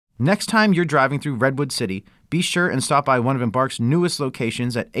Next time you're driving through Redwood City, be sure and stop by one of Embark's newest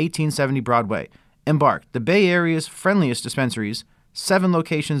locations at 1870 Broadway. Embark, the Bay Area's friendliest dispensaries, 7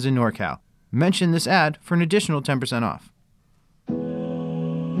 locations in NorCal. Mention this ad for an additional 10% off.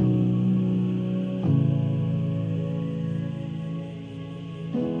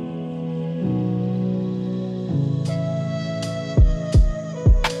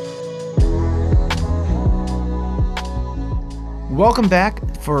 Welcome back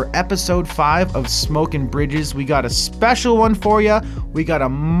for episode 5 of Smoking Bridges. We got a special one for you. We got a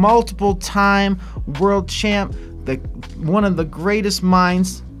multiple-time world champ, one of the greatest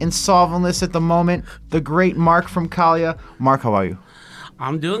minds in solventless at the moment, the great Marc from Kalia. Marc, how are you?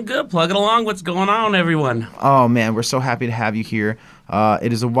 I'm doing good. Plugging along. What's going on, everyone? Oh, man, we're so happy to have you here.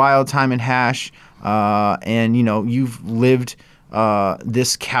 It is a wild time in hash, and, you've lived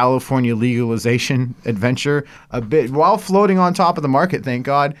this California legalization adventure a bit while floating on top of the market. Thank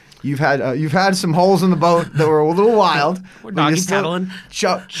God. You've had some holes in the boat that were a little wild. We're doggy paddling,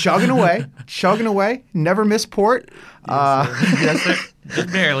 chugging away. Never miss port. Yes, sir.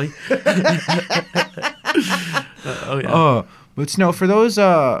 Just barely. Oh yeah. But no, for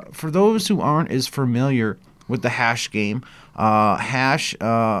those who aren't as familiar with the hash game, hash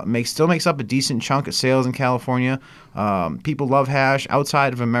still makes up a decent chunk of sales in California. People love hash.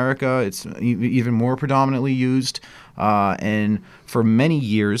 Outside of America, it's even more predominantly used. And for many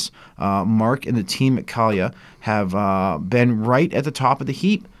years, Marc and the team at Kalia have been right at the top of the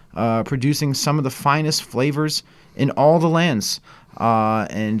heap, producing some of the finest flavors in all the lands.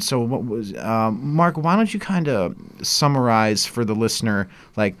 And so Marc, why don't you kind of summarize for the listener,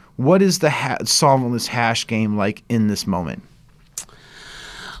 like, what is the solventless hash game like in this moment?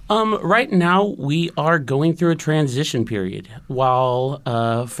 Right now, we are going through a transition period. While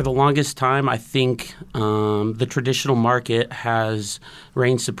for the longest time, I think the traditional market has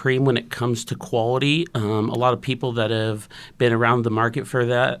reigned supreme when it comes to quality. A lot of people that have been around the market for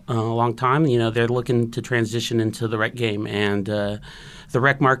that a long time, they're looking to transition into the rec game. And the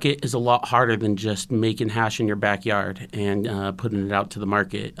rec market is a lot harder than just making hash in your backyard and putting it out to the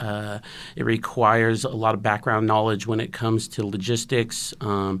market. It requires a lot of background knowledge when it comes to logistics,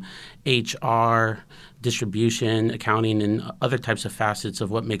 HR, distribution, accounting, and other types of facets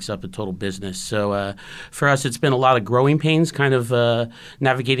of what makes up a total business. So for us, it's been a lot of growing pains, kind of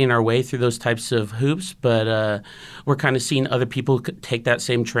navigating our way through those types of hoops. But we're kind of seeing other people take that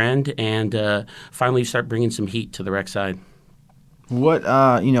same trend and finally start bringing some heat to the rec side. What,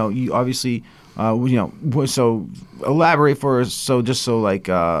 you obviously, so elaborate for us, so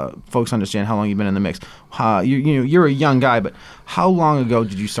folks understand how long you've been in the mix. You're a young guy, but how long ago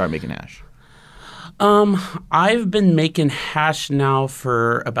did you start making hash? I've been making hash now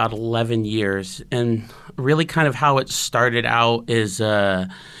for about 11 years, and really kind of how it started out is,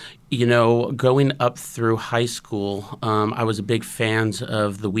 going up through high school, I was a big fan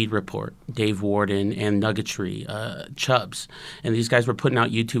of the Weed Report, Dave Warden and Nuggetry, Chubbs. And these guys were putting out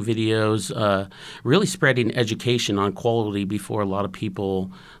YouTube videos, really spreading education on quality before a lot of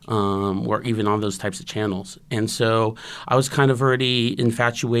people were even on those types of channels. And so I was kind of already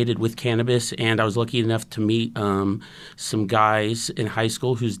infatuated with cannabis, and I was lucky enough to meet some guys in high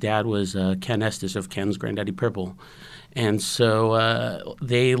school whose dad was Ken Estes of Ken's Granddaddy Purple. And so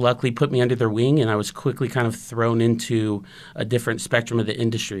they luckily put me under their wing, and I was quickly kind of thrown into a different spectrum of the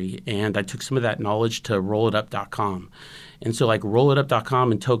industry. And I took some of that knowledge to rollitup.com. And so like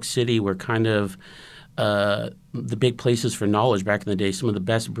rollitup.com and Toke City were kind of the big places for knowledge back in the day. Some of the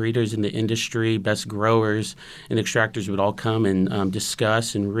best breeders in the industry, best growers and extractors would all come and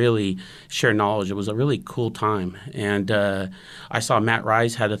discuss and really share knowledge. It was a really cool time. And I saw Matt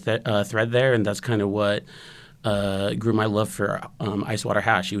Rise had a thread there, and that's kind of what grew my love for ice water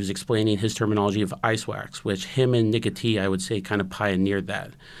hash. He was explaining his terminology of ice wax, which him and Nicotine, I would say, kind of pioneered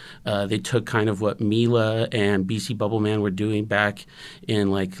that. They took kind of what Mila and BC Bubbleman were doing back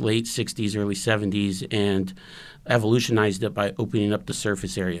in like late 60s, early 70s, and evolutionized it by opening up the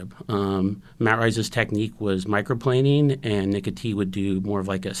surface area. Matt Rise's technique was microplaning, and Nicotine would do more of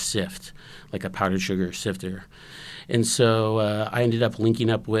like a sift, like a powdered sugar sifter. And so I ended up linking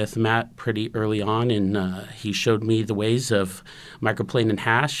up with Matt pretty early on, and he showed me the ways of microplane and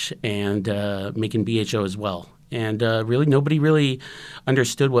hash and making BHO as well. And really, nobody really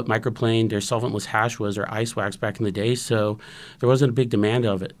understood what microplaned or solventless hash was or ice wax back in the day, so there wasn't a big demand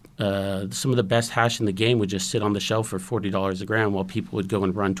of it. Some of the best hash in the game would just sit on the shelf for $40 a gram while people would go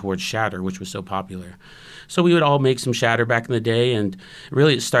and run towards shatter, which was so popular. So we would all make some shatter back in the day, and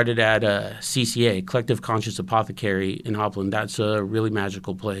really it started at CCA, Collective Conscious Apothecary in Hopland. That's a really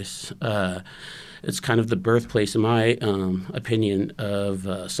magical place. it's kind of the birthplace, in my opinion, of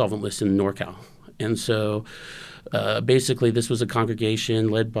solventless in NorCal. And so basically, this was a congregation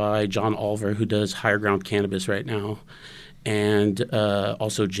led by John Oliver, who does Higher Ground Cannabis right now, and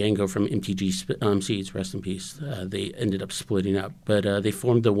also Django from MTG Seeds, rest in peace. They ended up splitting up, but they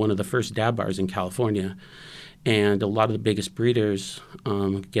formed one of the first dab bars in California. And a lot of the biggest breeders,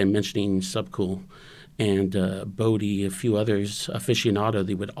 again, mentioning Subcool and Bodie, a few others, Aficionado,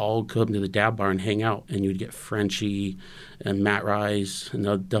 they would all come to the dab bar and hang out, and you'd get Frenchie and Matt Rice and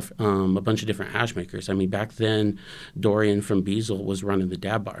a bunch of different hash makers. I mean, back then, Dorian from Beazle was running the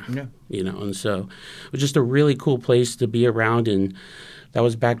dab bar, and so it was just a really cool place to be around. And that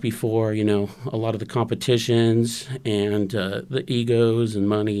was back before, a lot of the competitions and the egos and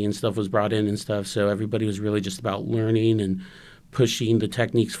money and stuff was brought in and stuff. So everybody was really just about learning and pushing the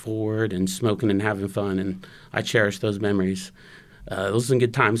techniques forward and smoking and having fun. And I cherish those memories. Those were some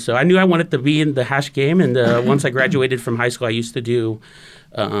good times. So I knew I wanted to be in the hash game. And once I graduated from high school, I used to do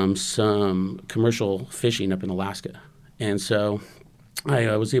some commercial fishing up in Alaska. And so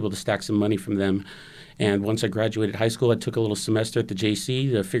I was able to stack some money from them. And once I graduated high school, I took a little semester at the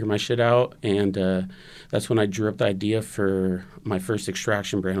JC to figure my shit out. And that's when I drew up the idea for my first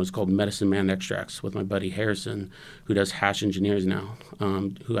extraction brand. It was called Medicine Man Extracts with my buddy Harrison, who does Hash Engineers now,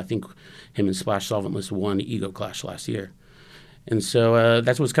 who I think him and Splash Solventless won Ego Clash last year. And so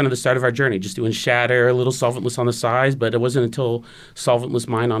that was kind of the start of our journey, just doing shatter, a little solventless on the sides. But it wasn't until Solventless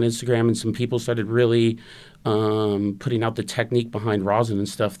Mine on Instagram and some people started really putting out the technique behind rosin and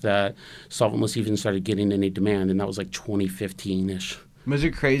stuff that solventless even started getting any demand. And that was like 2015-ish. Was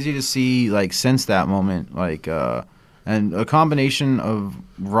it crazy to see, like, since that moment, like, and a combination of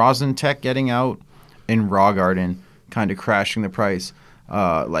rosin tech getting out and raw garden kind of crashing the price,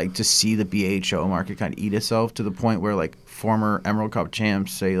 like, to see the BHO market kind of eat itself to the point where, like, former Emerald Cup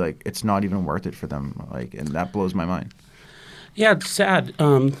champs say, like, it's not even worth it for them, like, and that blows my mind. Yeah, it's sad.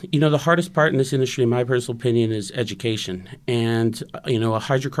 The hardest part in this industry, in my personal opinion, is education. And, a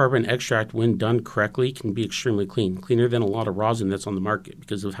hydrocarbon extract, when done correctly, can be extremely clean, cleaner than a lot of rosin that's on the market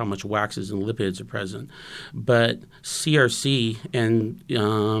because of how much waxes and lipids are present. But CRC and,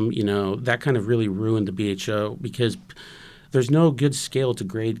 that kind of really ruined the BHO because there's no good scale to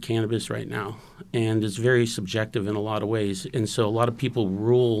grade cannabis right now, and it's very subjective in a lot of ways. And so a lot of people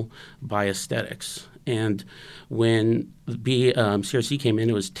rule by aesthetics. And when CRC came in,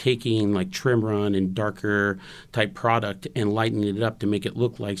 it was taking like trim run and darker type product and lightening it up to make it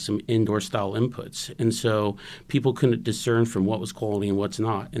look like some indoor style inputs. And so people couldn't discern from what was quality and what's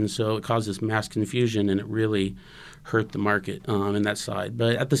not. And so it caused this mass confusion, and it really hurt the market in that side.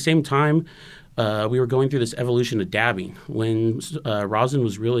 But at the same time, we were going through this evolution of dabbing. When rosin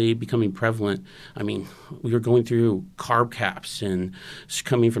was really becoming prevalent, I mean, we were going through carb caps and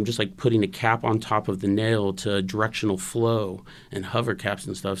coming from just like putting a cap on top of the nail to directional flow and hover caps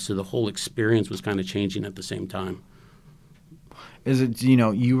and stuff. So the whole experience was kind of changing at the same time. Is it,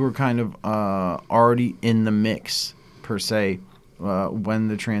 you were kind of already in the mix, per se, when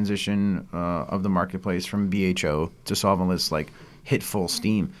the transition of the marketplace from BHO to solventless, like, hit full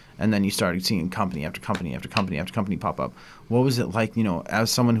steam, and then you started seeing company after company after company after company pop up. What was it like, as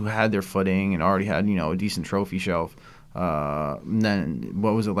someone who had their footing and already had, a decent trophy shelf, then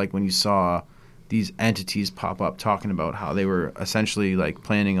what was it like when you saw these entities pop up talking about how they were essentially, like,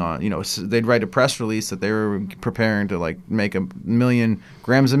 planning on, they'd write a press release that they were preparing to, like, make 1 million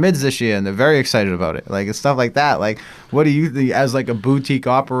grams of mids this year, and they're very excited about it, like, stuff like that. Like, what do you think, as, like, a boutique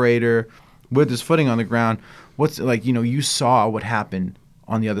operator with his footing on the ground, what's, like, you saw what happened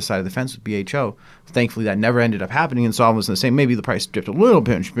on the other side of the fence with BHO. Thankfully, that never ended up happening, and Solventless in the same. Maybe the price dipped a little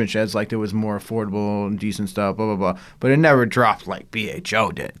pinch as, like, there was more affordable and decent stuff, blah, blah, blah. But it never dropped like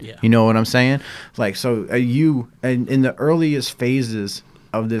BHO did. Yeah. You know what I'm saying? Like, so are you, in the earliest phases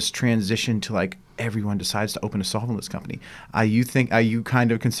of this transition to, like, everyone decides to open a solventless company, are you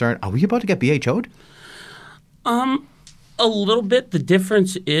kind of concerned, are we about to get BHO'd? A little bit. The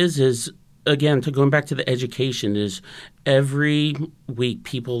difference is again, going back to the education, is every week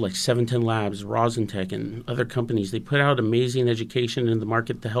people like 710 Labs, Rosin Tech, and other companies, they put out amazing education in the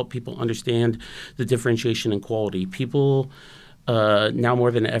market to help people understand the differentiation in quality. People now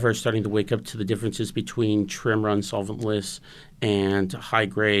more than ever are starting to wake up to the differences between trim run solventless and high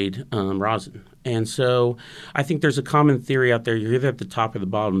grade rosin. And so I think there's a common theory out there: you're either at the top or the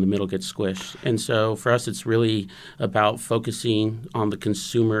bottom, the middle gets squished. And so for us, it's really about focusing on the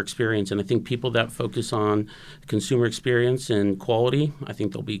consumer experience. And I think people that focus on consumer experience and quality, I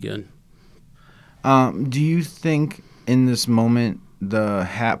think they'll be good. Do you think in this moment,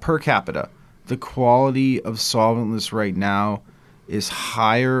 per capita, the quality of solventless right now is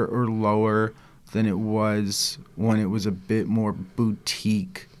higher or lower than it was when it was a bit more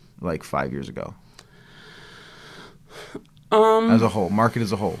boutique like 5 years ago? As a whole, market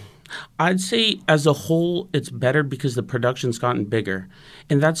as a whole. I'd say as a whole, it's better because the production's gotten bigger.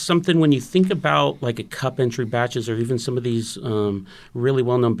 And that's something when you think about like a cup entry batches or even some of these really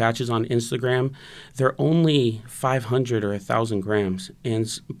well-known batches on Instagram, they're only 500 or 1,000 grams. And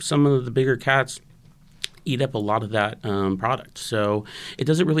some of the bigger cats eat up a lot of that product. So it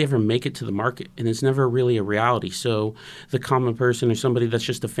doesn't really ever make it to the market, and it's never really a reality. So the common person or somebody that's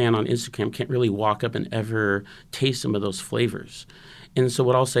just a fan on Instagram can't really walk up and ever taste some of those flavors. And so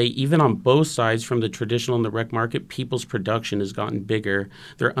what I'll say, even on both sides, from the traditional and the rec market, people's production has gotten bigger.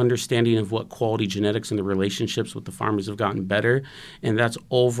 Their understanding of what quality genetics and the relationships with the farmers have gotten better. And that's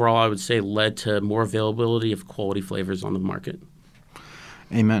overall, I would say, led to more availability of quality flavors on the market.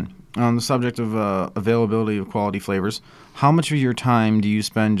 Amen. On the subject of availability of quality flavors, how much of your time do you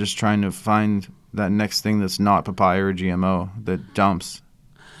spend just trying to find that next thing that's not papaya or GMO that dumps?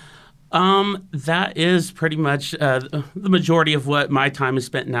 That is pretty much the majority of what my time is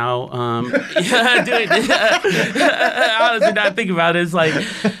spent now. Honestly, now I think about it, it's like,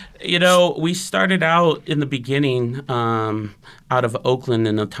 we started out in the beginning out of Oakland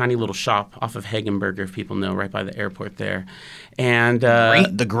in a tiny little shop off of Hagenberger, if people know, right by the airport there. And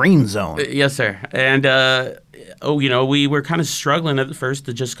the green zone. Yes, sir. And we were kind of struggling at first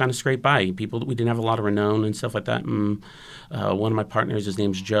to just kind of scrape by. We didn't have a lot of renown and stuff like that. And, one of my partners, his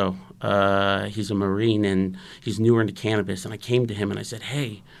name's Joe. He's a Marine and he's newer into cannabis. And I came to him and I said,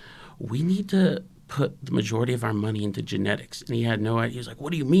 hey, we need to put the majority of our money into genetics. And he had no idea. He was like,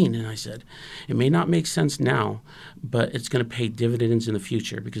 what do you mean? And I said, it may not make sense now, but it's going to pay dividends in the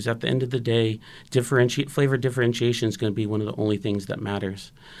future, because at the end of the day, flavor differentiation is going to be one of the only things that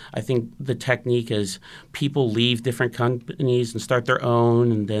matters. I think the technique is people leave different companies and start their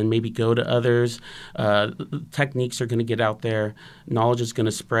own and then maybe go to others. Techniques are going to get out there. Knowledge is going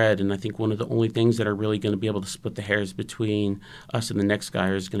to spread. And I think one of the only things that are really going to be able to split the hairs between us and the next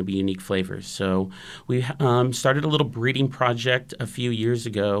guy is going to be unique flavors. So we started a little breeding project a few years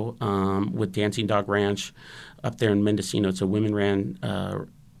ago with Dancing Dog Ranch up there in Mendocino. It's a women-ran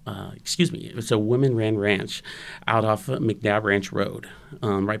it's a women-ran ranch out off McNabb Ranch Road,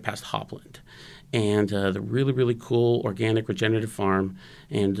 right past Hopland. And the really, really cool organic regenerative farm.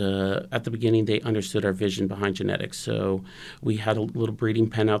 And at the beginning, they understood our vision behind genetics. So we had a little breeding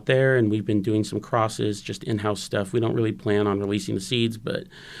pen out there, and we've been doing some crosses, just in-house stuff. We don't really plan on releasing the seeds, but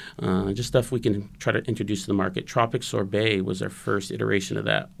just stuff we can try to introduce to the market. Tropic Sorbet was our first iteration of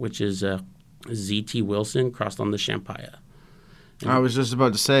that, which is ZT Wilson crossed on the Champaya. I was just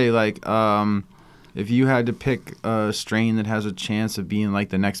about to say, if you had to pick a strain that has a chance of being like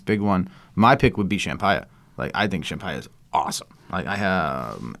the next big one, my pick would be Champaya. I think Champaya is awesome.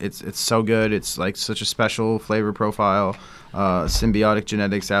 It's so good. It's like such a special flavor profile. Symbiotic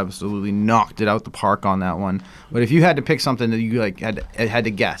genetics absolutely knocked it out the park on that one. But if you had to pick something that you had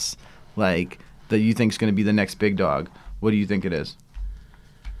to guess, that you think is going to be the next big dog, what do you think it is?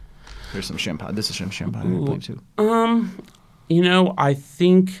 There's some Champaya. This is some Champaya, I believe, too. I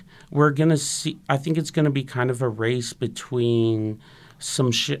think we're going to see, I think it's going to be kind of a race between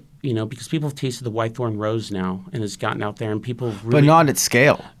some shit, because people have tasted the Whitethorn Rose now and it's gotten out there and people really. But not at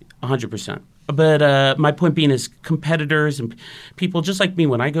scale. 100%. But my point being is competitors and people just like me,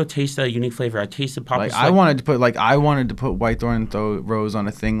 when I go taste a unique flavor, I tasted Papa I wanted to put Whitethorn Rose on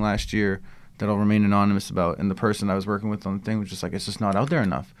a thing last year that I'll remain anonymous about, and the person I was working with on the thing was just like, it's just not out there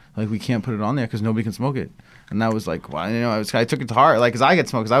enough. We can't put it on there because nobody can smoke it. And that was I took it to heart, because I get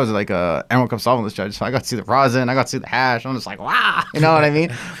smoked, because I was a Emerald Cup solventless judge, so I got to see the rosin, I got to see the hash. I'm just like, wow, you know what I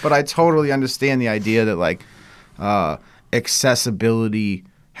mean? But I totally understand the idea that accessibility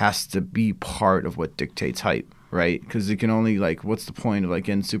has to be part of what dictates hype, right? Because it can only what's the point of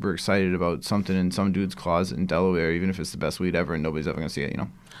getting super excited about something in some dude's closet in Delaware, even if it's the best weed ever and nobody's ever gonna see it,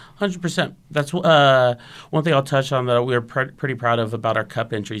 100%. That's one thing I'll touch on that we are pretty proud of about our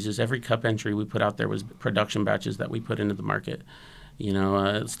cup entries is every cup entry we put out there was production batches that we put into the market.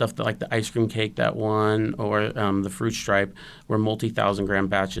 Stuff like the ice cream cake that won or the fruit stripe were multi-thousand gram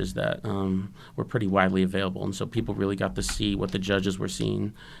batches that were pretty widely available. And so people really got to see what the judges were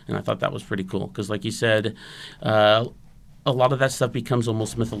seeing. And I thought that was pretty cool because like you said, a lot of that stuff becomes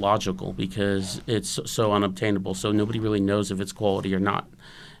almost mythological because it's so unobtainable. So nobody really knows if it's quality or not.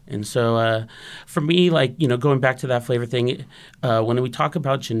 And so for me, like, going back to that flavor thing, when we talk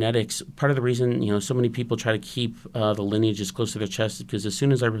about genetics, part of the reason, so many people try to keep the lineages close to their chest is because as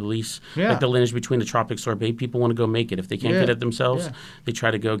soon as I release Yeah. like the lineage between the tropic sorbet, people want to go make it. If they can't get it themselves, they try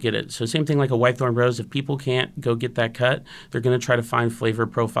to go get it. So same thing like a whitethorn rose. If people can't go get that cut, they're going to try to find flavor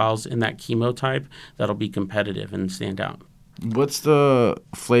profiles in that chemo type that'll be competitive and stand out. What's the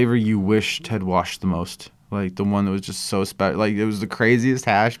flavor you wished had washed the most? Like the one that was just so special. Like it was the craziest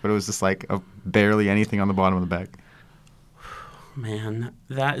hash, but it was just like barely anything on the bottom of the bag. Man,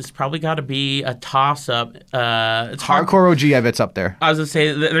 that has probably got to be a toss-up. It's Hardcore OG, I bet's up there. I was gonna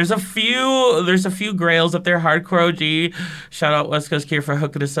say there's a few grails up there. Hardcore OG, shout out West Coast Gear for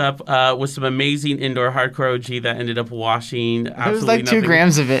hooking us up with some amazing indoor hardcore OG that ended up washing. It was like 2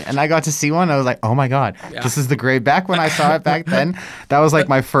 grams of it, and I got to see one. I was like, oh my god, this is the grade. Back when I saw it back then, that was like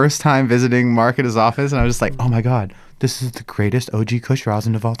my first time visiting Marc at his office, and I was just like, oh my god. This is the greatest OG Kush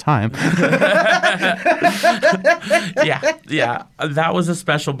rosin of all time. yeah, that was a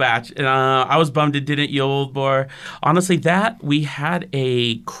special batch. And I was bummed it didn't yield more. Honestly, we had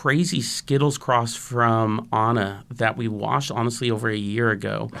a crazy Skittles cross from Anna that we washed, honestly, over a year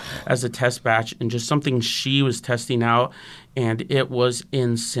ago as a test batch and just something she was testing out. And it was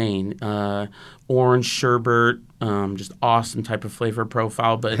insane. Orange sherbet, just awesome type of flavor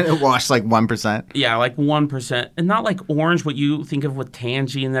profile. But it washed like 1%. Yeah, like 1%. And not like orange, what you think of with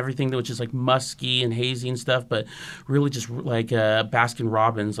tangy and everything, which is like musky and hazy and stuff, but really just like Baskin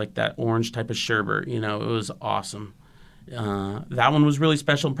Robbins, like that orange type of sherbet. It was awesome. That one was really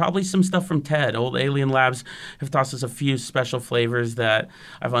special. And probably some stuff from Ted. Old Alien Labs have tossed us a few special flavors that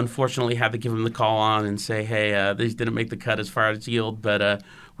I've unfortunately had to give them the call on and say, hey, these didn't make the cut as far as yield, but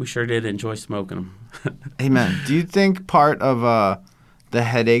we sure did enjoy smoking them. Hey, man, do you think part of the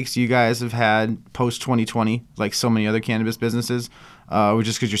headaches you guys have had post-2020, like so many other cannabis businesses, was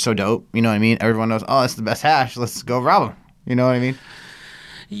just because you're so dope? You know what I mean? Everyone knows, oh, that's the best hash. Let's go rob them. You know what I mean?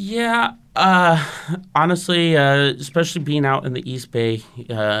 Yeah. Honestly, especially being out in the East Bay,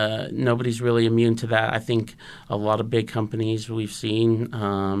 nobody's really immune to that. I think a lot of big companies we've seen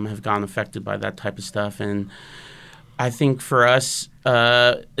have gotten affected by that type of stuff. And I think for us,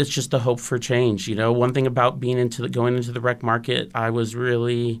 it's just a hope for change. One thing about going into the rec market, I was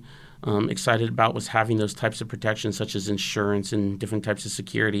really excited about was having those types of protections, such as insurance and different types of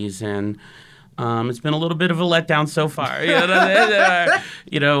securities. And it's been a little bit of a letdown so far.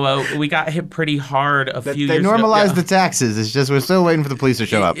 We got hit pretty hard a few years ago. They normalized the taxes. It's just we're still waiting for the police to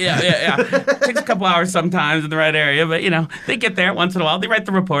show up. Yeah. It takes a couple hours sometimes in the right area, but they get there once in a while. They write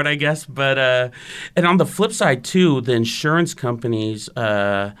the report, I guess. But and on the flip side too, the insurance companies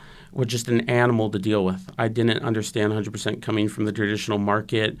were just an animal to deal with. I didn't understand 100% coming from the traditional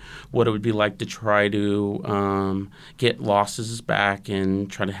market what it would be like to try to get losses back and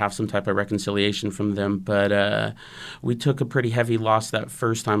try to have some type of reconciliation from them. But we took a pretty heavy loss that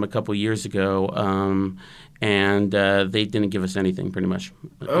first time a couple years ago, and they didn't give us anything pretty much.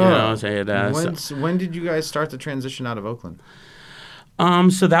 When did you guys start the transition out of Oakland?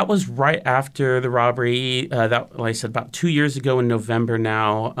 So that was right after the robbery. That, like I said, about 2 years ago in November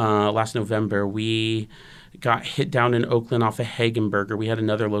now, last November, we got hit down in Oakland off of Hagenberger. We had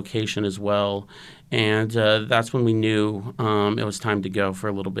another location as well. And that's when we knew it was time to go for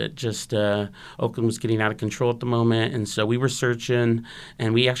a little bit. Just Oakland was getting out of control at the moment. And so we were searching,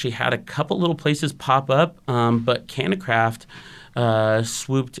 and we actually had a couple little places pop up. But Canacraft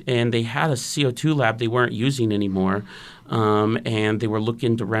swooped, and they had a CO2 lab they weren't using anymore. And they were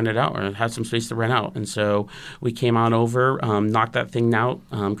looking to rent it out or had some space to rent out. And so we came on over, knocked that thing out,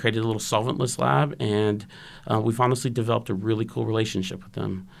 created a little solventless lab, and we've honestly developed a really cool relationship with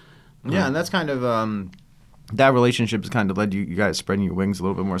them. Yeah, and that's kind of that relationship has kind of led you guys spreading your wings a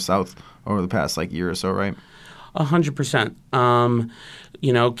little bit more south over the past year or so, right? 100%.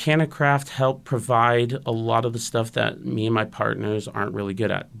 Canacraft helped provide a lot of the stuff that me and my partners aren't really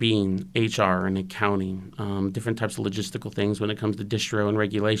good at, being HR and accounting, different types of logistical things when it comes to distro and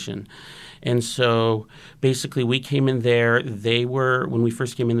regulation. And so basically we came in there, when we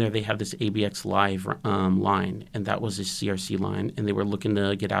first came in there, they had this ABX Live line, and that was a CRC line, and they were looking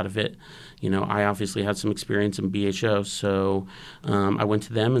to get out of it. I obviously had some experience in BHO, so I went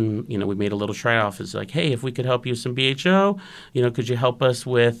to them and, we made a little trade-off. It's like, hey, if we could help you with some BHO, could you help us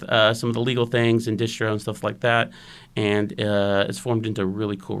with some of the legal things and distro and stuff like that? And it's formed into a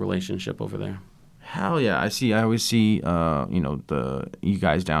really cool relationship over there. Hell yeah. I always see, you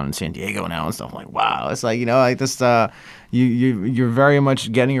guys down in San Diego now and stuff. I'm like, wow. It's like, this, you're very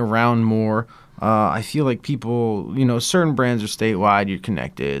much getting around more. I feel like people, certain brands are statewide, you're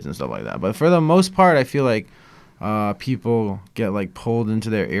connected and stuff like that. But for the most part, I feel like people get like pulled into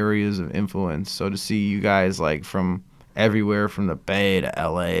their areas of influence. So to see you guys like from everywhere, from the Bay to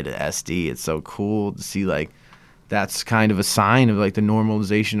LA to SD, it's so cool to see like that's kind of a sign of like the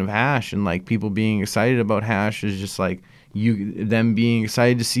normalization of hash, and like people being excited about hash is just like them being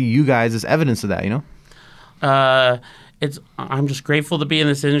excited to see you guys as evidence of that, you know? I'm just grateful to be in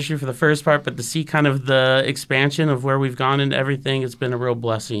this industry for the first part, but to see kind of the expansion of where we've gone and everything, it's been a real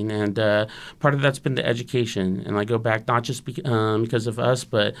blessing. And part of that's been the education. And I go back not just because of us,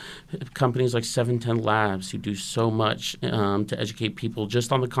 but companies like 710 Labs who do so much to educate people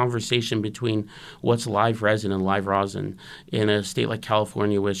just on the conversation between what's live resin and live rosin in a state like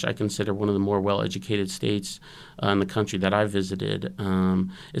California, which I consider one of the more well-educated states in the country that I visited.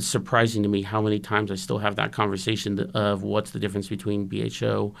 It's surprising to me how many times I still have that conversation of what's the difference between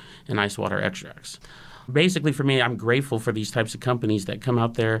BHO and ice water extracts. Basically, for me, I'm grateful for these types of companies that come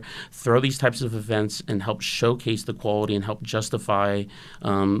out there, throw these types of events, and help showcase the quality and help justify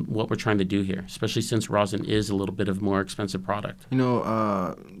what we're trying to do here, especially since rosin is a little bit of a more expensive product. You know,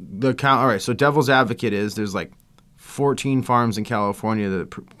 all right, so devil's advocate is there's like 14 farms in California that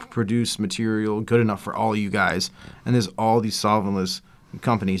produce material good enough for all you guys, and there's all these solventless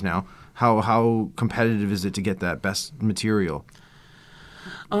companies now. How competitive is it to get that best material?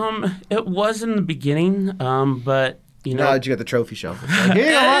 It was in the beginning, but you know, now that you got the trophy shelf, it's like,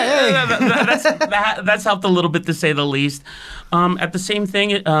 hey. That's helped a little bit to say the least. At the same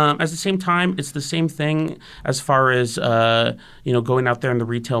time, it's the same thing as far as going out there in the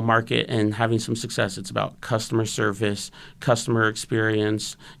retail market and having some success. It's about customer service, customer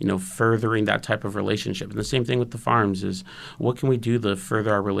experience, furthering that type of relationship. And the same thing with the farms is what can we do to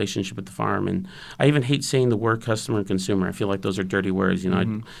further our relationship with the farm? And I even hate saying the word customer and consumer. I feel like those are dirty words.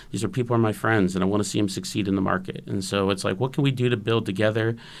 These are people are my friends, and I want to see them succeed in the market. And so it's like, what can we do to build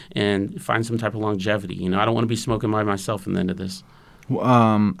together and find some type of longevity? I don't want to be smoking by myself in the end of this.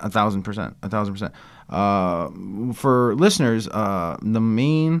 1,000%. For listeners, the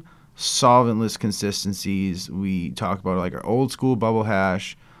main solventless consistencies we talk about are like our old school bubble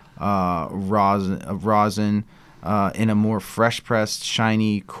hash, rosin, in a more fresh pressed,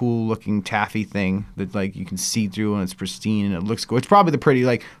 shiny, cool looking taffy thing that like you can see through and it's pristine and it looks cool. It's probably the pretty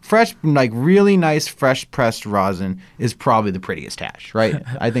like fresh, like really nice fresh pressed rosin is probably the prettiest hash, right?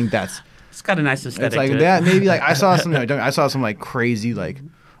 I think that's. It's got a nice aesthetic. It's like to that. it. Maybe like I saw some like crazy like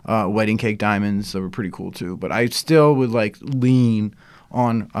wedding cake diamonds that were pretty cool too. But I still would like lean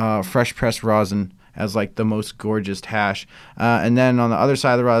on fresh pressed rosin as like the most gorgeous hash. And then on the other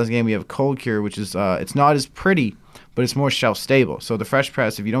side of the rosin game, we have cold cure, which is it's not as pretty, but it's more shelf stable. So the fresh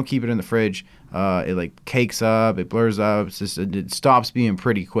press, if you don't keep it in the fridge, it like cakes up, it blurs up, it stops being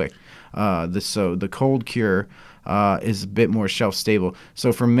pretty quick. So the cold cure is a bit more shelf stable.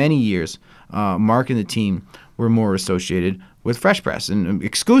 So for many years, Marc and the team were more associated with fresh press and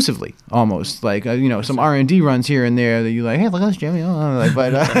exclusively, almost like some R&D runs here and there that you like, hey, look at this, Jimmy. But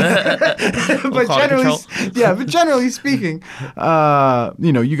generally speaking,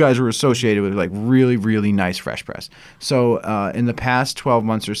 you guys were associated with like really, really nice fresh press. So in the past 12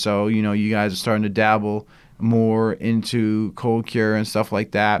 months or so, you guys are starting to dabble more into cold cure and stuff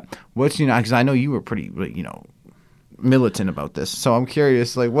like that. Because I know you were pretty, militant about this. So I'm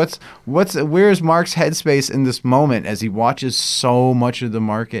curious, like where's Marc's headspace in this moment as he watches so much of the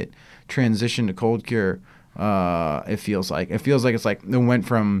market transition to cold cure? It feels like it's like it went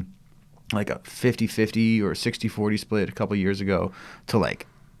from like a 50-50 or 60-40 split a couple years ago to like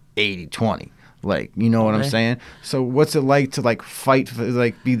 80-20. Like, you know what I'm saying? So what's it like to like fight for,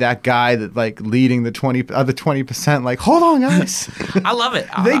 like be that guy that like leading the 20%? Like, hold on, guys. I love it.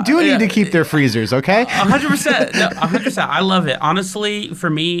 They do need to keep their freezers, okay? 100%. 100%. I love it. Honestly,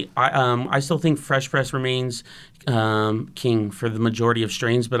 for me, I still think fresh press remains king for the majority of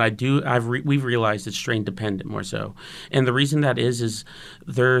strains, but we've realized it's strain dependent more so. And the reason that is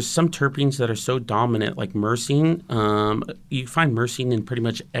there's some terpenes that are so dominant, like myrcene. You find myrcene in pretty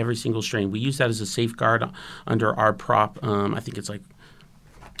much every single strain. We use that as a safeguard under our prop. I think it's like,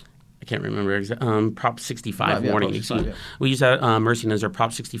 I can't remember exactly. Prop 65 warning. We use that myrcene as our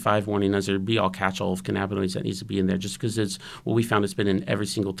Prop 65 warning as our be-all catch-all of cannabinoids that needs to be in there, just because it's what we found it's been in every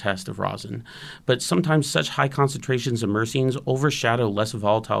single test of rosin. But sometimes such high concentrations of myrcenes overshadow less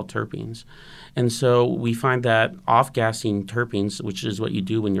volatile terpenes. And so we find that off-gassing terpenes, which is what you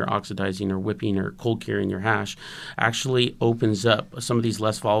do when you're oxidizing or whipping or cold curing your hash, actually opens up some of these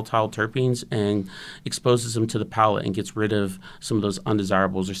less volatile terpenes and exposes them to the palate and gets rid of some of those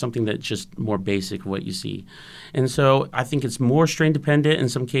undesirables or something that's just more basic what you see. And so I think it's more strain dependent in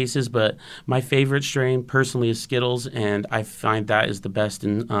some cases, but my favorite strain personally is Skittles, and I find that is the best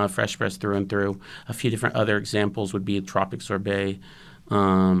in fresh press through and through. A few different other examples would be Tropic Sorbet,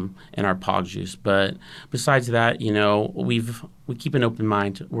 and our Pog juice. But besides that, we keep an open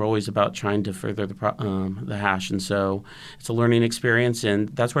mind. We're always about trying to further the hash, and so it's a learning experience. And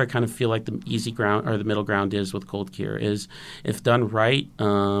that's where I kind of feel like the easy ground or the middle ground is with cold cure. Is if done right,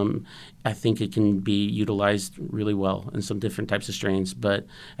 I think it can be utilized really well in some different types of strains. But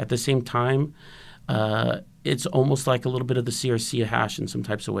at the same time, it's almost like a little bit of the CRC hash in some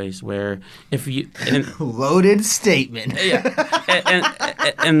types of ways, where if you loaded statement,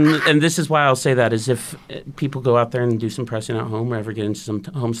 and this is why I'll say that is if people go out there and do some pressing at home or ever get into some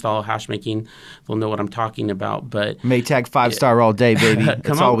home style hash making, they'll know what I'm talking about. But Maytag 5-star all day, baby.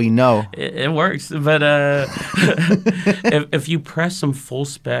 That's all we know. It works, but if you press some full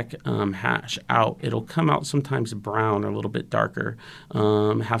spec hash out, it'll come out sometimes brown or a little bit darker,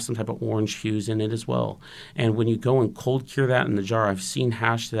 have some type of orange hues in it as well. And when you go and cold cure that in the jar, I've seen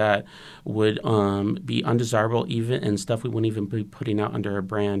hash that would be undesirable even and stuff we wouldn't even be putting out under a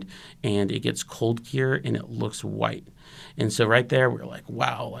brand, and it gets cold cure and it looks white. And so right there, we're like,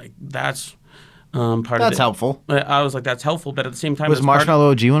 wow, like that's part of it. That's helpful. I was like, that's helpful, but at the same time, was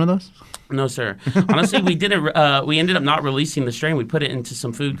Marshmallow OG one of those? No, sir. Honestly, we didn't. We ended up not releasing the strain. We put it into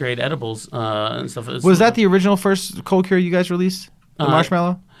some food grade edibles and stuff. Was that the original first cold cure you guys released? The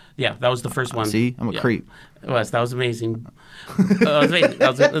marshmallow? Yeah, that was the first one. See, I'm a creep. It was. That was amazing. That was amazing.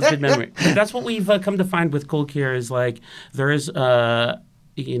 That was a good memory. That's what we've come to find with cold cure is like there is,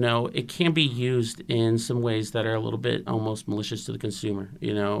 it can be used in some ways that are a little bit almost malicious to the consumer,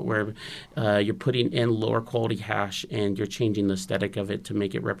 where you're putting in lower quality hash and you're changing the aesthetic of it to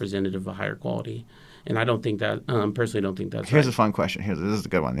make it representative of high quality. And I don't think that, personally don't think that's Here's right. a fun question. This is a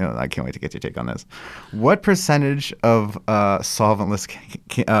good one. I can't wait to get your take on this. What percentage of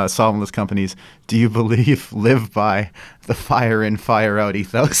solventless companies do you believe live by the fire in, fire out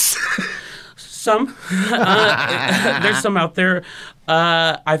ethos? Some. There's some out there.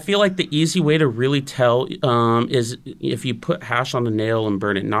 I feel like the easy way to really tell is if you put hash on a nail and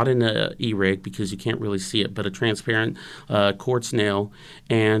burn it, not in an e-rig because you can't really see it, but a transparent quartz nail.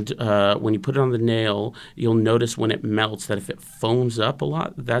 And when you put it on the nail, you'll notice when it melts that if it foams up a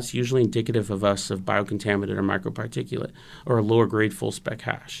lot, that's usually indicative of biocontaminant or microparticulate or a lower grade full spec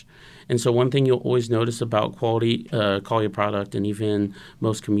hash. And so one thing you'll always notice about quality product and even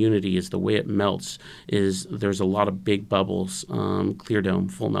most community is the way it melts is there's a lot of big bubbles. Clear dome,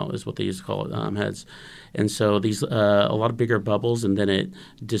 full melt is what they used to call it, heads. And so these a lot of bigger bubbles, and then it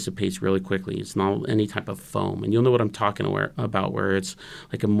dissipates really quickly. It's not any type of foam. And you'll know what I'm talking about where it's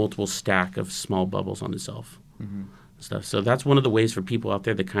like a multiple stack of small bubbles on itself. Mm-hmm. Stuff. So that's one of the ways for people out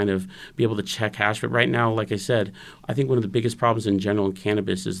there to kind of be able to check hash. But right now, like I said, I think one of the biggest problems in general in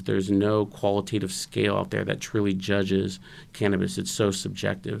cannabis is there's no qualitative scale out there that truly judges cannabis. It's so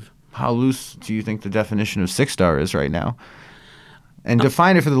subjective. How loose do you think the definition of 6-star is right now? And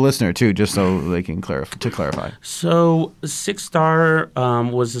define it for the listener, too, just so they can clarify. So 6-star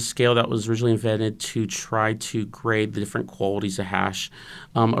was a scale that was originally invented to try to grade the different qualities of hash.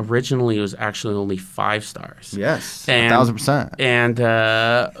 Originally, it was actually only 5 stars. Yes, 1,000%. And,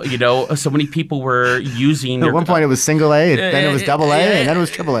 so many people were using... At one point, it was single A, then it was double A, and then it was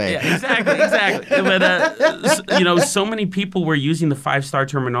triple A. Yeah, exactly. But, so many people were using the 5-star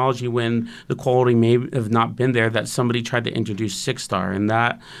terminology when the quality may have not been there that somebody tried to introduce 6-star. And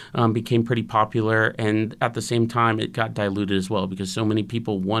that became pretty popular. And at the same time, it got diluted as well because so many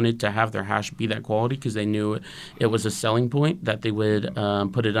people wanted to have their hash be that quality because they knew it was a selling point that they would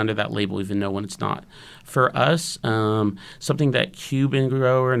put it under that label even though when it's not. For us, something that Cuban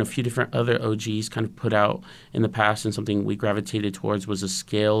Grower and a few different other OGs kind of put out in the past and something we gravitated towards was a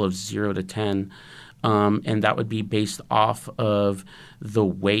scale of 0 to 10. And that would be based off of the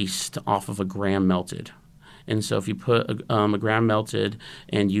waste off of a gram melted. And so if you put a gram melted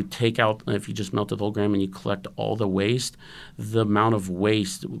and you take out, if you just melted the whole gram and you collect all the waste, the amount of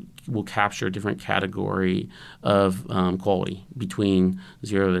waste will capture a different category of quality between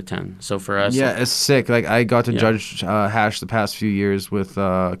 0 to 10. So for us... Yeah, it's sick. Like I got to judge hash the past few years with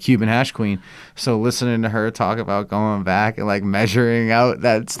Cuban Hash Queen. So listening to her talk about going back and like measuring out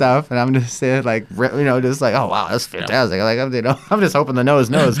that stuff, and I'm just saying just like, oh wow, that's fantastic. Yeah. Like I'm just hoping the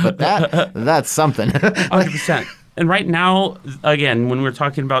nose knows, but that's something. 100%. And right now, again, when we're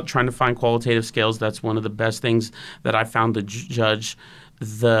talking about trying to find qualitative scales, that's one of the best things that I found to judge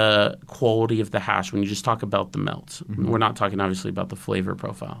the quality of the hash when you just talk about the melts. Mm-hmm. We're not talking, obviously, about the flavor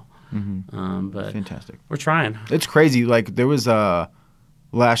profile. Mm-hmm. But fantastic. We're trying. It's crazy. Like, there was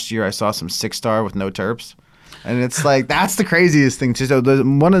last year I saw some 6-star with no terps. And it's like that's the craziest thing too. So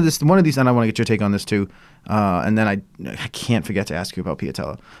one of these, and I want to get your take on this too. And then I can't forget to ask you about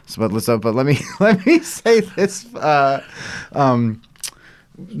Piatella. So, but let me say this. Well,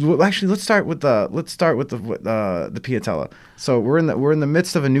 actually, let's start with the Piatella. So we're in the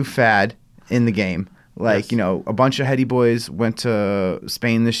midst of a new fad in the game. Like, Yes. a bunch of heady boys went to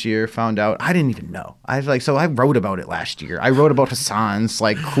Spain this year, found out. I didn't even know. So I wrote about it last year. I wrote about Hassan's,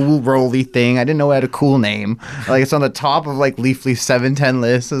 like, cool rolly thing. I didn't know it had a cool name. Like, it's on the top of, like, Leafly's 710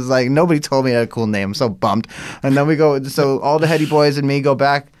 list. It's like, nobody told me it had a cool name. I'm so bummed. And then so all the heady boys and me go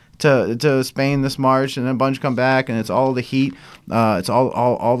back to Spain this March, and then a bunch come back, and it's all the heat. It's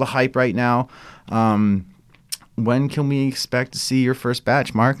all the hype right now. When can we expect to see your first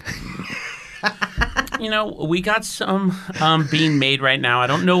batch, Mark? We got some being made right now. I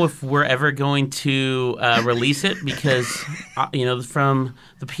don't know if we're ever going to release it because, from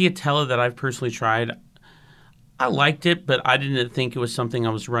the Piatella that I've personally tried, I liked it, but I didn't think it was something I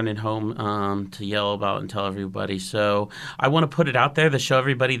was running home to yell about and tell everybody. So I want to put it out there to show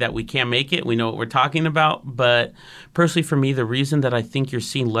everybody that we can make it. We know what we're talking about. But personally, for me, the reason that I think you're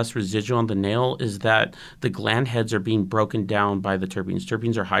seeing less residual on the nail is that the gland heads are being broken down by the terpenes.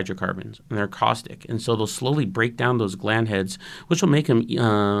 Terpenes are hydrocarbons, and they're caustic. And so they'll slowly break down those gland heads, which will make them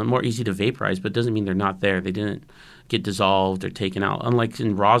more easy to vaporize, but it doesn't mean they're not there. They didn't get dissolved or taken out. Unlike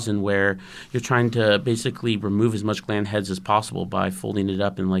in rosin, where you're trying to basically remove as much gland heads as possible by folding it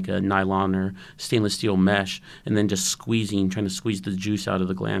up in like a nylon or stainless steel mesh and then just trying to squeeze the juice out of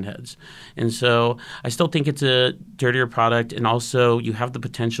the gland heads. And so I still think it's a dirtier product, and also you have the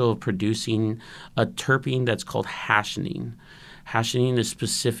potential of producing a terpene that's called hashionine. Hashionine is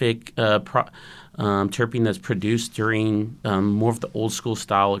specific terpene that's produced during more of the old school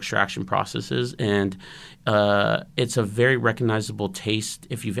style extraction processes, and it's a very recognizable taste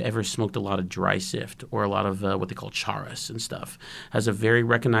if you've ever smoked a lot of dry sift or a lot of what they call charas and stuff. Has a very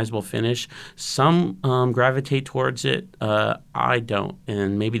recognizable finish. Some gravitate towards it. I don't,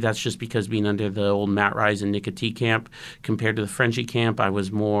 and maybe that's just because being under the old Matt Rise and Nicotine camp compared to the Frenchy camp, I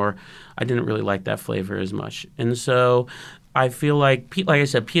didn't really like that flavor as much, and so I feel like I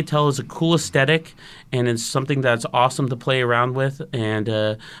said, Piatella is a cool aesthetic, and it's something that's awesome to play around with, and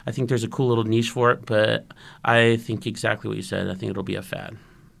I think there's a cool little niche for it, but I think exactly what you said. I think it'll be a fad.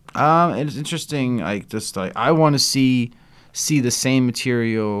 It's interesting. I want to see the same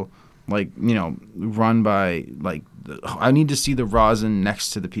material, run by I need to see the rosin next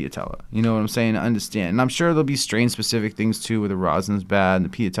to the Piatella. You know what I'm saying? To understand, and I'm sure there'll be strain specific things too, where the rosin's bad and the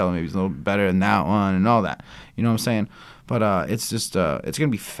Piatella maybe is a little better than that one and all that. You know what I'm saying? But it's just it's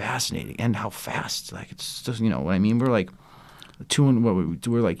gonna be fascinating, and how fast. Like, it's just, what I mean. We're like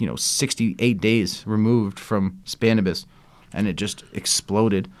 68 days removed from Spanibus, and it just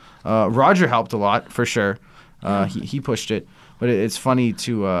exploded. Roger helped a lot for sure. He pushed it. But it's funny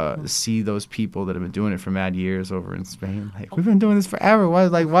to see those people that have been doing it for mad years over in Spain. Like, we've been doing this forever. Why?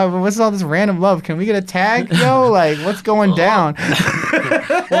 What's all this random love? Can we get a tag? Yo, what's going down?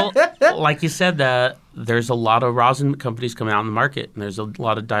 Well, like you said, there's a lot of rosin companies coming out in the market, and there's a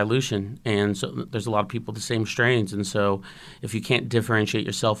lot of dilution, and so there's a lot of people with the same strains. And so if you can't differentiate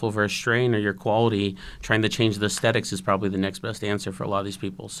yourself over a strain or your quality, trying to change the aesthetics is probably the next best answer for a lot of these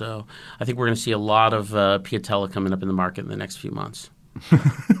people. So I think we're going to see a lot of Piatella coming up in the market in the next few months.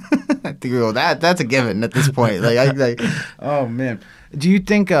 I think that's a given at this point. Oh man, do you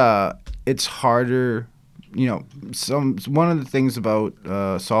think it's harder? One of the things about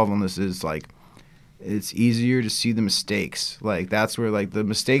solventless is it's easier to see the mistakes. That's where the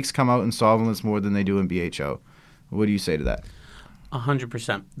mistakes come out in solventless more than they do in BHO. What do you say to that?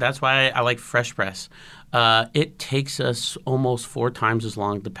 100%. That's why I like fresh press. It takes us almost 4 times as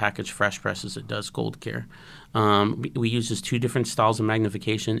long to package fresh press as it does cold care. We use just 2 different styles of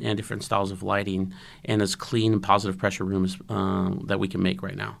magnification and different styles of lighting, and as clean and positive pressure rooms that we can make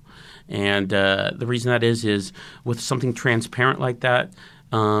right now. And the reason that is with something transparent like that,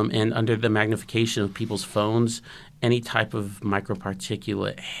 and under the magnification of people's phones, any type of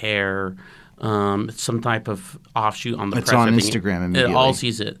microparticulate, hair, some type of offshoot on the press. It's on Instagram immediately. It all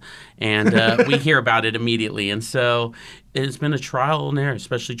sees it. And we hear about it immediately. And so it's been a trial and error,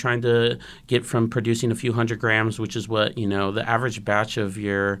 especially trying to get from producing a few hundred grams, which is what, the average batch of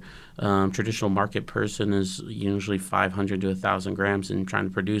your traditional market person is usually 500 to 1,000 grams, and trying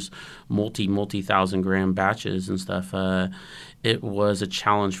to produce multi-thousand gram batches and stuff. It was a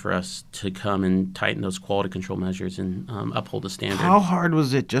challenge for us to come and tighten those quality control measures and uphold the standard. How hard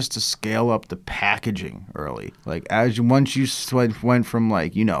was it just to scale up the packaging early? Once you went from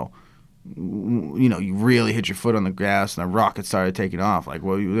you really hit your foot on the gas and the rocket started taking off. Like,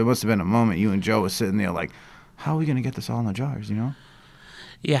 well, there must have been a moment you and Joe was sitting there like, how are we going to get this all in the jars,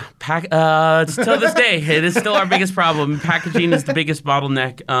 Yeah, till this day, it is still our biggest problem. Packaging is the biggest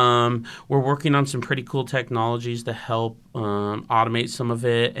bottleneck. We're working on some pretty cool technologies to help automate some of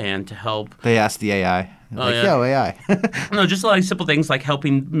it and to help. They asked the AI. Yo, AI. No, just like simple things like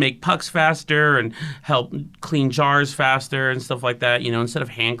helping make pucks faster and help clean jars faster and stuff like that. Instead of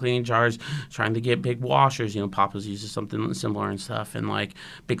hand cleaning jars, trying to get big washers. Papa's uses something similar and stuff, and like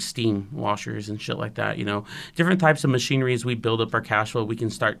big steam washers and shit like that. Different types of machinery as we build up our cash flow, we can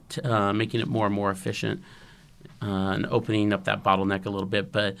start making it more and more efficient. And opening up that bottleneck a little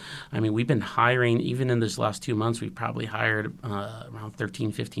bit. But, we've been hiring, even in this last 2 months, we've probably hired around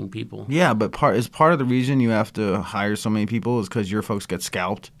 13, 15 people. Yeah, but part of the reason you have to hire so many people is because your folks get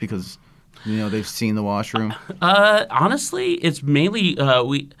scalped because, they've seen the washroom? Honestly, it's mainly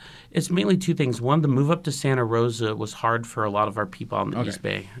two things. One, the move up to Santa Rosa was hard for a lot of our people on the East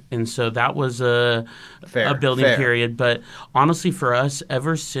Bay. And so that was a building period. But honestly, for us,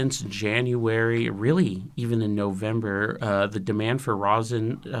 ever since January, really even in November, the demand for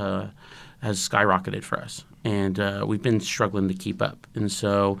rosin has skyrocketed for us. And we've been struggling to keep up. And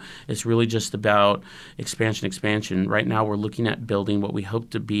so it's really just about expansion. Right now we're looking at building what we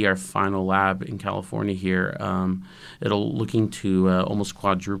hope to be our final lab in California here. It'll looking to almost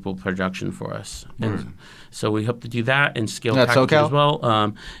quadruple production for us. And so we hope to do that and scale packaging SoCal? as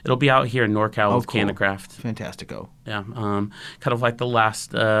well. It'll be out here in NorCal with cool. Canacraft. Fantastico. Yeah, kind of like the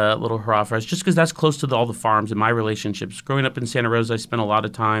last little hurrah for us, just because that's close to all the farms and my relationships. Growing up in Santa Rosa, I spent a lot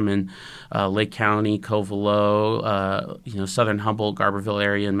of time in Lake County, Covelo, southern Humboldt, Garberville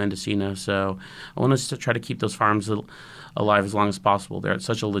area, and Mendocino. So I want us to try to keep those farms alive as long as possible. They're at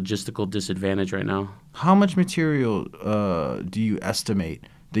such a logistical disadvantage right now. How much material do you estimate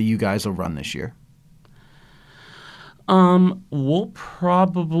that you guys will run this year? We'll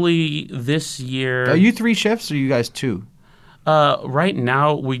probably this year. Are you 3 shifts or are you guys 2? Right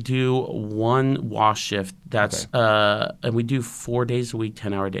now we do 1 wash shift. That's and we do 4 days a week,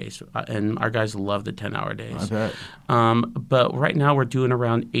 10-hour days, and our guys love the 10-hour days. I bet. But right now we're doing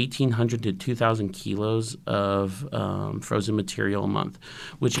around 1,800 to 2,000 kilos of frozen material a month,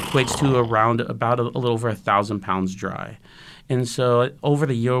 which equates to around about a little over 1,000 pounds dry. And so over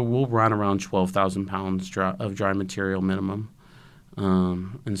the year, we'll run around 12,000 pounds of dry material minimum.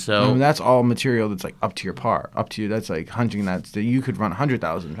 And so that's all material that's like up to your par, that's like hunting that you could run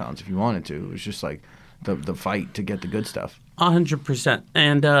 100,000 pounds if you wanted to. It's just like the fight to get the good stuff. 100%.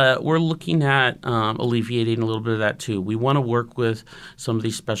 And we're looking at alleviating a little bit of that too. We want to work with some of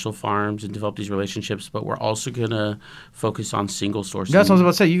these special farms and develop these relationships, but we're also going to focus on single sourcing. That's what I was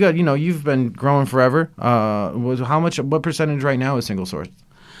about to say. You've been growing forever. What percentage right now is single source?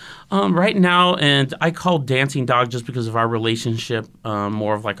 Right now, and I call Dancing Dog just because of our relationship,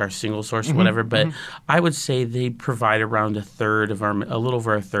 more of like our single source or whatever, but I would say they provide around a little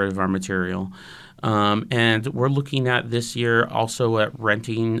over a third of our material. And we're looking at this year also at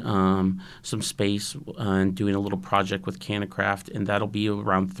renting some space and doing a little project with Canacraft, and that'll be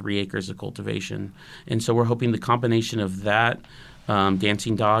around 3 acres of cultivation. And so we're hoping the combination of that,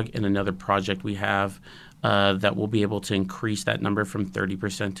 Dancing Dog, and another project we have, that we'll be able to increase that number from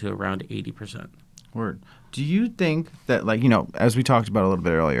 30% to around 80%. Word. Do you think that, as we talked about a little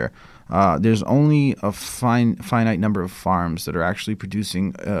bit earlier, there's only a finite number of farms that are actually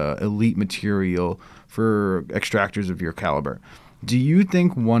producing elite material for extractors of your caliber? Do you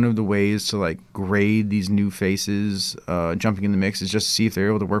think one of the ways to grade these new faces jumping in the mix is just see if they're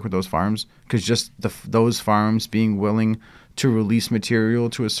able to work with those farms? Because just those farms being willing to release material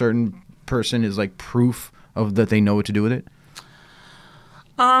to a certain person is proof of that they know what to do with it?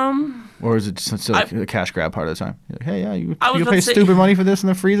 Or is it still a cash grab part of the time? Hey, yeah, you pay stupid money for this in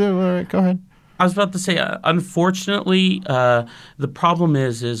the freezer? All right, go ahead. I was about to say, unfortunately, the problem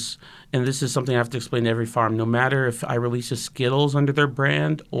is, and this is something I have to explain to every farm, no matter if I release a Skittles under their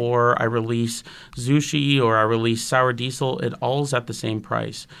brand or I release Zushi or I release Sour Diesel, it all is at the same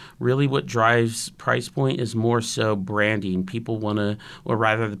price. Really what drives price point is more so branding. People want to, or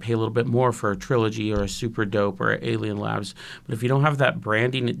rather pay a little bit more for a Trilogy or a Super Dope or an Alien Labs. But if you don't have that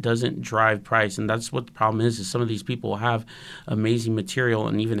branding, it doesn't drive price. And that's what the problem is some of these people have amazing material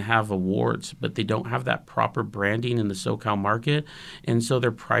and even have awards, but they don't have that proper branding in the SoCal market. And so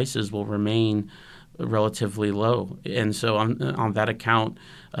their prices will remain relatively low, and so on that account,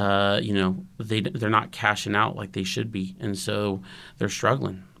 they're not cashing out like they should be, and so they're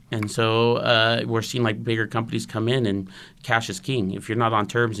struggling. And so we're seeing bigger companies come in, and cash is king. If you're not on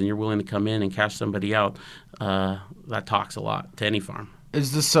terms and you're willing to come in and cash somebody out, that talks a lot to any farm.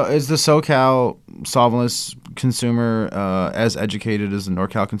 Is the SoCal solventless consumer as educated as the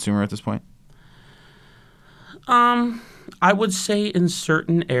NorCal consumer at this point? I would say in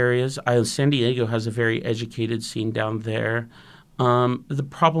certain areas, San Diego has a very educated scene down there. The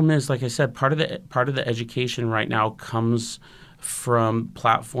problem is, like I said, part of the education right now comes from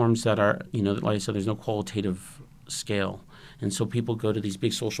platforms that are, like I said, there's no qualitative scale. And so people go to these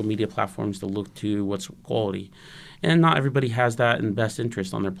big social media platforms to look to what's quality. And not everybody has that in best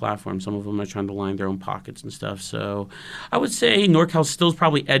interest on their platform. Some of them are trying to line their own pockets and stuff. So I would say NorCal still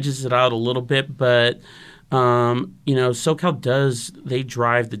probably edges it out a little bit, but SoCal they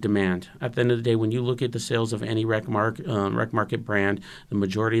drive the demand. At the end of the day, when you look at the sales of any rec market brand, the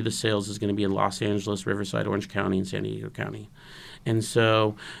majority of the sales is going to be in Los Angeles, Riverside, Orange County, and San Diego County. And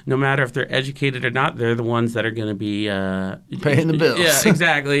so no matter if they're educated or not, they're the ones that are going to be paying the bills. Yeah,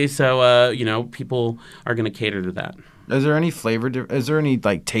 exactly. So, people are going to cater to that. Is there any is there any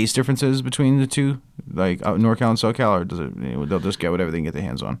taste differences between the two, NorCal and SoCal, or does it they'll just get whatever they can get their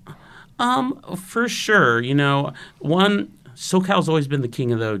hands on? For sure. SoCal's always been the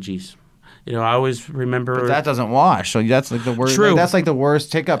king of the OGs. I always remember. But that doesn't wash. So that's the worst. True. That's the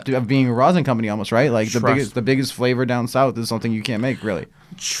worst hiccup of being a rosin company, almost, right? The biggest flavor down south is something you can't make, really.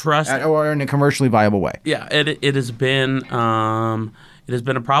 Or in a commercially viable way. Yeah, it has been. It has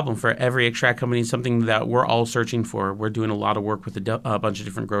been a problem for every extract company, something that we're all searching for. We're doing a lot of work with a bunch of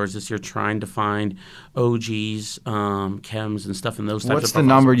different growers this year trying to find OGs, chems, and stuff in those types of What's the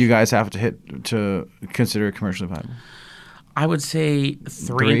number you guys have to hit to consider it commercially viable? I would say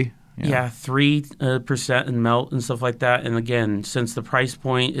 3. Yeah, 3% in melt and stuff like that. And again, since the price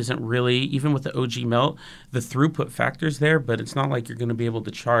point isn't really, even with the OG melt, the throughput factor's there, but it's not like you're going to be able to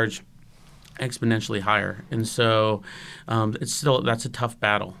charge exponentially higher. And so that's a tough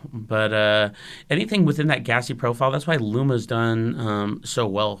battle. But anything within that gassy profile, that's why Luma's done so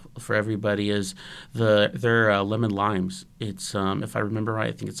well for everybody, is their lemon limes. It's, if I remember right,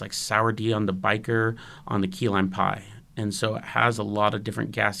 I think it's like Sour D on the Biker on the key lime pie. And so it has a lot of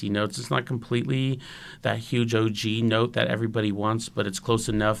different gassy notes. It's not completely that huge OG note that everybody wants, but it's close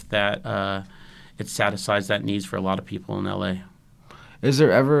enough that it satisfies that needs for a lot of people in LA. Is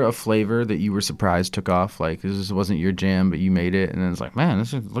there ever a flavor that you were surprised took off? Like, this wasn't your jam, but you made it, and then it's like, man,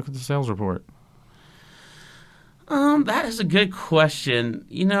 look at the sales report. That is a good question.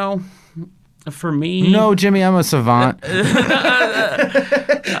 For me... No, Jimmy, I'm a savant.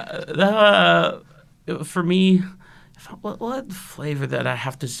 For me... What flavor that I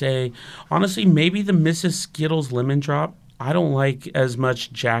have to say? Honestly, maybe the Mrs. Skittles Lemon Drop. I don't like as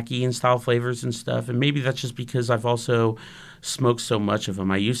much Jackie and style flavors and stuff, and maybe that's just because I've also smoked so much of them.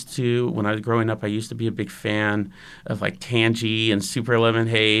 When I was growing up, I used to be a big fan of Tangy and Super Lemon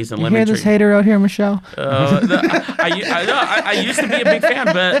Haze and Lemon Tree. You hear this hater out here, Michelle? I used to be a big fan,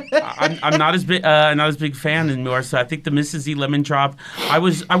 but I'm not as big fan anymore. So I think the Mrs. Z Lemon Drop, I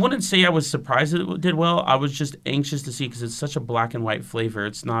wouldn't say I was surprised that it did well. I was just anxious to see, because it's such a black and white flavor.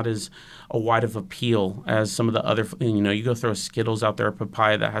 It's not as a wide of appeal as some of the other. You go throw a Skittles out there, a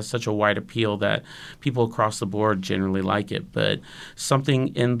papaya that has such a wide appeal that people across the board generally like it. But something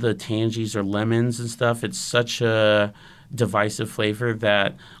in the tangies or lemons and stuff, it's such a divisive flavor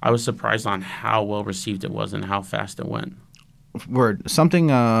that I was surprised on how well received it was and how fast it went. Word. Something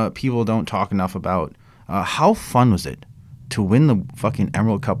people don't talk enough about. How fun was it to win the fucking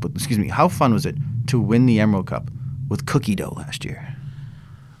Emerald Cup how fun was it to win the Emerald Cup with cookie dough last year?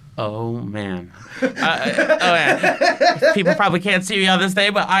 Oh, man. People probably can't see me on this day,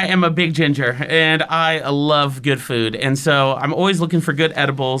 but I am a big ginger, and I love good food. And so I'm always looking for good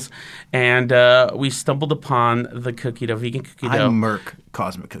edibles, and we stumbled upon the cookie dough, vegan cookie dough. I'm Merc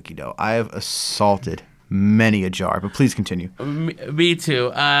Cosmic Cookie Dough. I have assaulted many a jar, but please continue. Me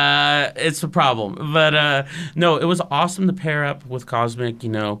too. It's a problem. But no, it was awesome to pair up with Cosmic.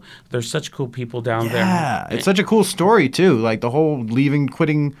 There's such cool people down there. Yeah, it's such a cool story, too. Like the whole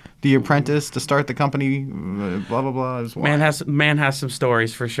quitting the apprentice to start the company, blah, blah, blah. Man has some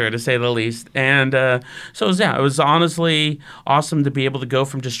stories, for sure, to say the least. And it was honestly awesome to be able to go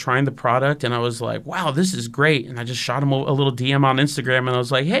from just trying the product, and I was like, wow, this is great. And I just shot him a little DM on Instagram, and I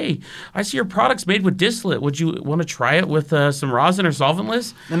was like, hey, I see your product's made with distillate. Would you want to try it with some rosin or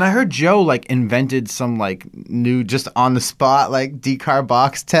solventless? And I heard Joe invented some new, just on the spot, decarb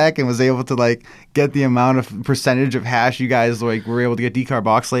box tech, and was able to get the amount of percentage of hash you guys like were able to get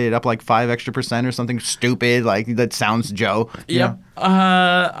decarboxylated up like 5% extra or something stupid like that sounds Joe? Yep.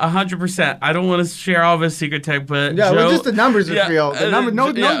 100%. I don't want to share all of his secret tech, but Yeah, Joe, well, just the numbers are real. The number,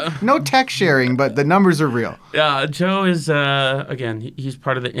 no tech sharing, but the numbers are real. Yeah, Joe is again. He's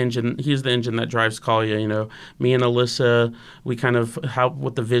part of the engine. He's the engine that drives Collier. You know, me and Alyssa, we kind of help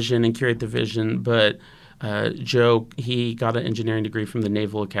with the vision and curate the vision, but. Joe, he got an engineering degree from the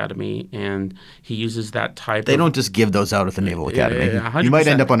Naval Academy, and he uses that type They don't just give those out at the Naval Academy. Yeah, you might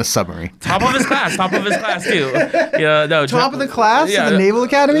end up on a submarine. Top of his class too. Yeah, no. Top of the class at the Naval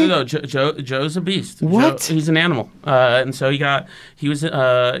Academy? No, Joe's a beast. What? He's an animal. And so he got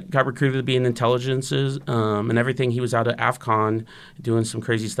recruited to be in intelligences and everything. He was out at AFCON doing some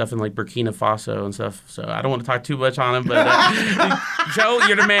crazy stuff in like Burkina Faso and stuff. So I don't want to talk too much on him, but Joe,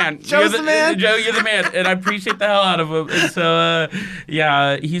 you're the man. Joe's the man? Joe, you're the man. And I appreciate the hell out of him. And so,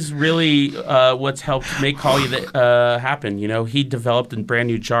 he's really what's helped make Collier happen. You know, he developed a brand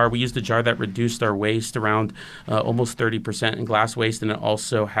new jar. We used a jar that reduced our waste around almost 30% in glass waste, and it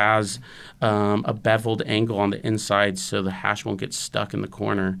also has a beveled angle on the inside so the hash won't get stuck in the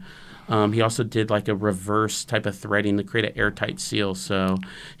corner. He also did like a reverse type of threading to create an airtight seal. So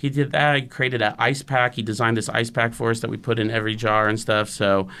he did that. He created an ice pack. He designed this ice pack for us that we put in every jar and stuff.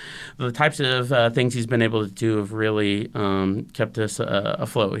 So the types of things he's been able to do have really kept us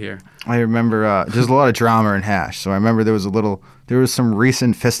afloat here. I remember there's a lot of drama in hash. So I remember there was some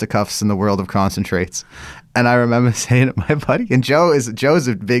recent fisticuffs in the world of concentrates. And I remember saying to my buddy, and Joe's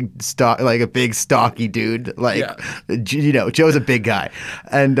a big stocky dude. You know, Joe's a big guy.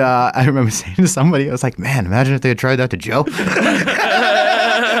 And I remember saying to somebody, I was like, man, imagine if they had tried that to Joe.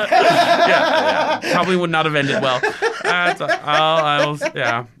 yeah. Probably would not have ended well.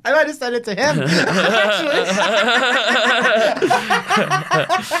 Yeah. I might have said it to him.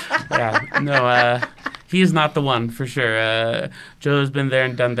 He is not the one for sure. Joe's been there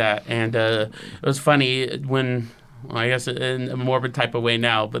and done that, and it was funny when. Well, I guess in a morbid type of way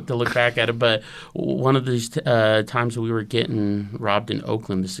now, but to look back at it. But one of these times we were getting robbed in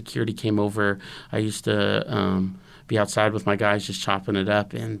Oakland, the security came over. I used to be outside with my guys just chopping it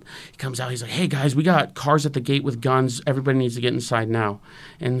up, and he comes out. He's like, hey, guys, we got cars at the gate with guns. Everybody needs to get inside now.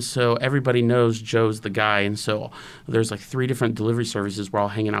 And so everybody knows Joe's the guy. And so there's like 3 different delivery services we're all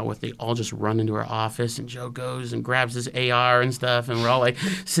hanging out with. They all just run into our office, and Joe goes and grabs his AR and stuff, and we're all like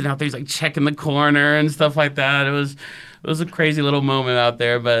sitting out there. He's like checking the corner and stuff like that. It was a crazy little moment out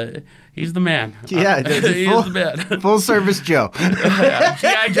there, but he's the man. Yeah, he's the man. Full service Joe.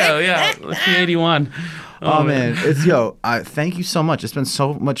 G.I. Joe, yeah. 381. Oh man, thank you so much. It's been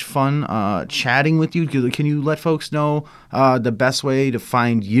so much fun chatting with you. Can you let folks know the best way to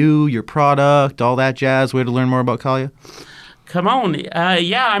find you, your product, all that jazz, where to learn more about Collier? Come on.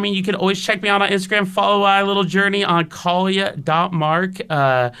 You can always check me out on Instagram. Follow my little journey on collier.marc.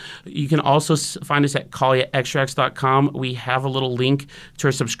 You can also find us at collierextracts.com. We have a little link to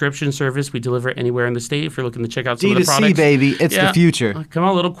our subscription service. We deliver anywhere in the state if you're looking to check out some of the products. D2C, baby. It's the future. Come on,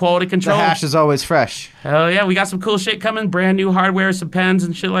 a little quality control. The hash is always fresh. Hell yeah. We got some cool shit coming. Brand new hardware, some pens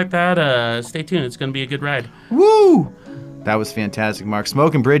and shit like that. Stay tuned. It's going to be a good ride. Woo! That was fantastic, Marc.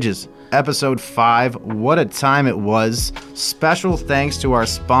 Smoking Bridges, episode 5. What a time it was. Special thanks to our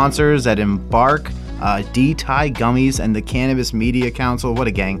sponsors at Embark, D-Tie Gummies, and the Cannabis Media Council. What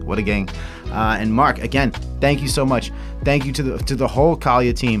a gang. What a gang. And Marc, again, thank you so much. Thank you to the whole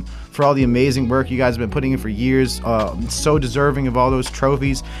Collier team for all the amazing work you guys have been putting in for years. So deserving of all those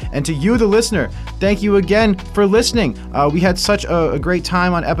trophies. And to you, the listener, thank you again for listening. We had such a great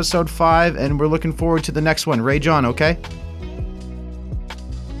time on episode 5, and we're looking forward to the next one. Ray John, okay?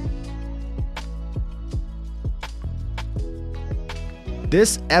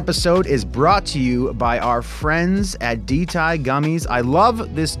 This episode is brought to you by our friends at D-Tie Gummies. I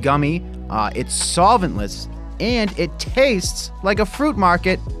love this gummy. It's solventless, and it tastes like a fruit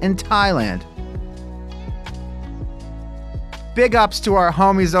market in Thailand. Big ups to our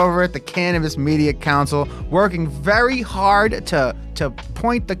homies over at the Cannabis Media Council, working very hard to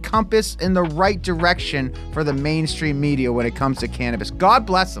point the compass in the right direction for the mainstream media when it comes to cannabis. God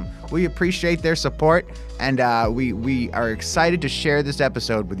bless them. We appreciate their support, and we are excited to share this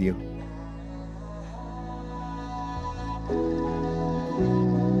episode with you.